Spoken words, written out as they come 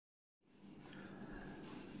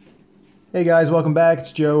Hey guys, welcome back.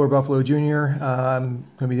 It's Joe or Buffalo Jr. I'm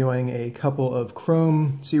going to be doing a couple of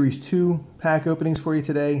Chrome Series 2 pack openings for you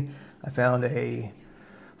today. I found a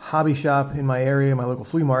hobby shop in my area, my local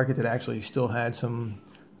flea market, that actually still had some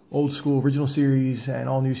old school original series and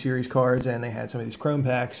all new series cards, and they had some of these Chrome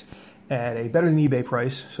packs at a better than eBay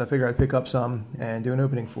price, so I figured I'd pick up some and do an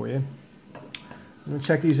opening for you. I'm going to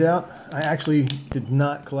check these out. I actually did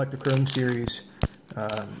not collect the Chrome series.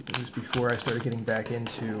 It was before I started getting back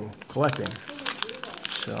into collecting,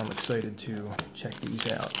 so I'm excited to check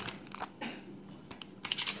these out.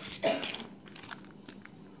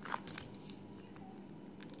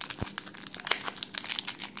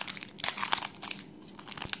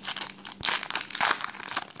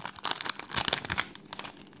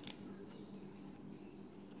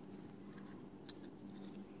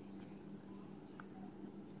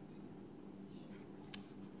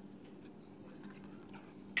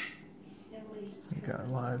 Got a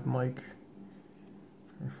live mic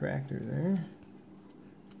refractor there.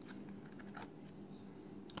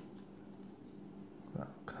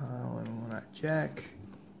 Colin, one-eye jack.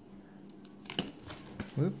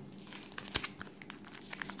 Whoop.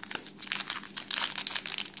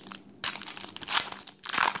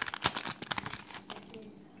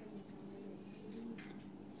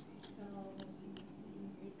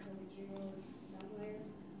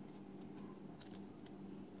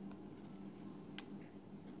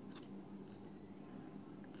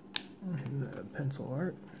 And pencil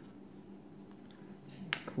art.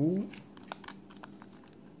 Cool.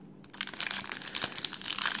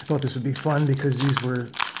 I thought this would be fun because these were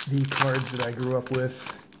the cards that I grew up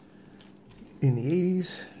with in the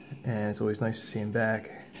 80s, and it's always nice to see them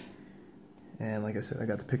back. And like I said, I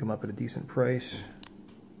got to pick them up at a decent price.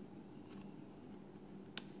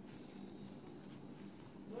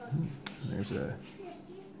 There's a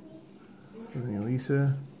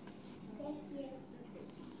Lisa.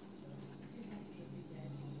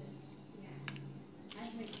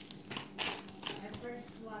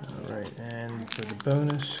 Alright, and for the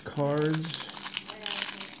bonus cards,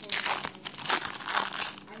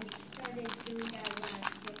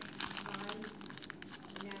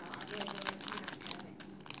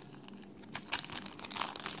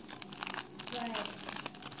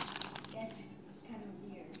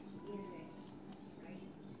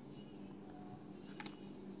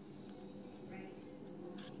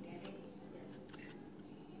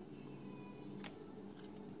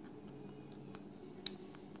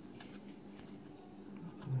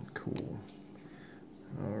 cool.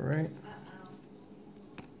 Alright.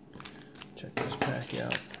 Check this pack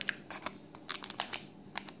out.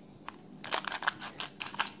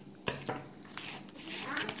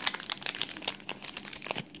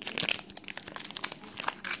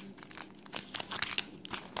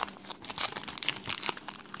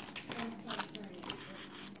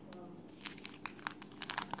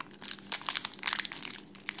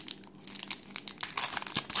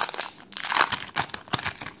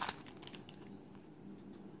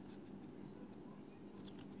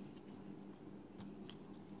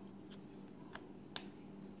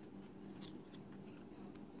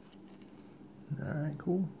 Alright,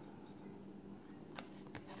 cool.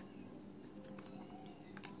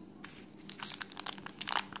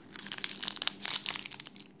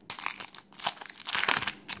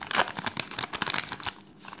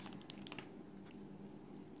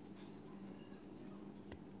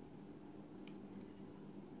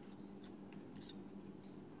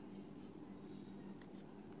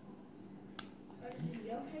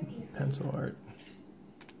 Pencil art.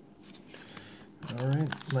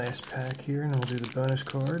 Alright, last pack here, and then we'll do the bonus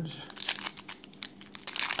cards.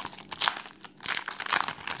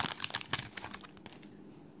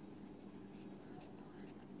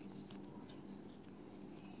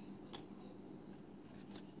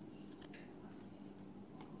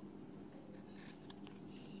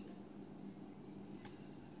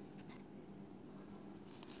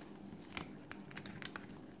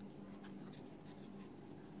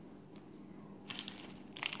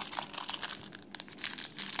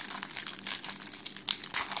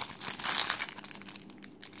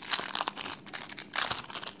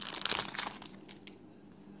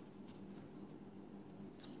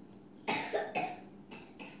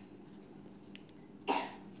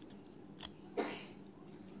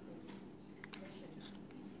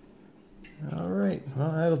 Alright,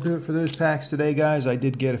 well, that'll do it for those packs today, guys. I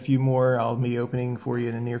did get a few more I'll be opening for you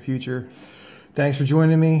in the near future. Thanks for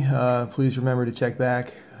joining me. Please remember to check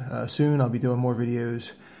back soon. I'll be doing more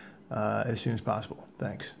videos as soon as possible.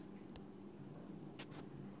 Thanks.